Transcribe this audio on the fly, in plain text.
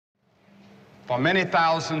For many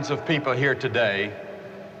thousands of people here today,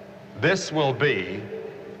 this will be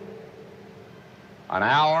an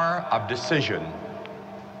hour of decision.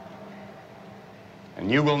 And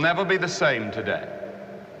you will never be the same today.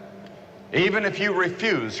 Even if you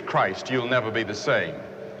refuse Christ, you'll never be the same.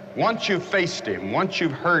 Once you've faced him, once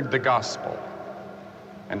you've heard the gospel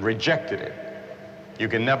and rejected it, you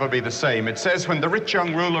can never be the same. It says when the rich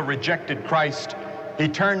young ruler rejected Christ, he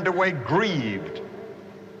turned away grieved,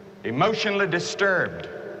 emotionally disturbed.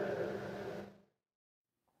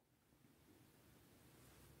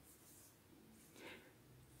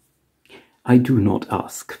 I do not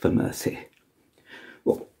ask for mercy,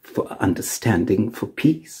 or for understanding, for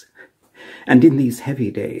peace. And in these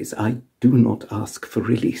heavy days, I do not ask for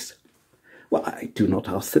release. Well, I do not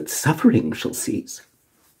ask that suffering shall cease.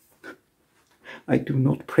 I do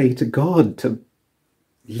not pray to God to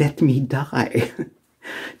let me die,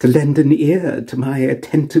 to lend an ear to my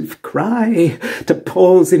attentive cry, to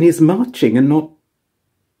pause in his marching and not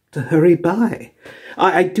to hurry by.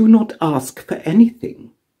 I do not ask for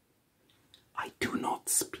anything. I do not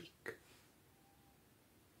speak.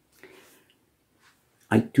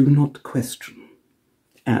 I do not question,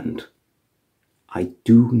 and I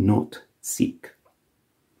do not seek.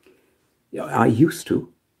 I used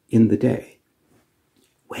to in the day,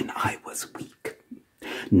 when I was weak.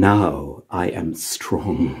 Now I am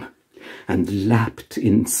strong and lapped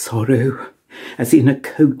in sorrow, as in a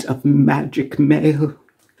coat of magic mail,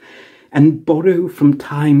 and borrow from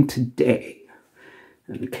time to day,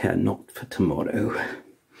 and care not for tomorrow.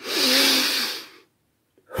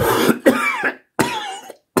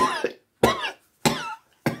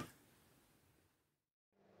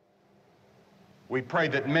 We pray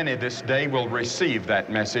that many this day will receive that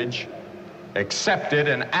message, accept it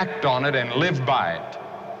and act on it and live by it.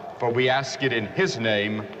 For we ask it in his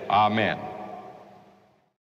name, amen.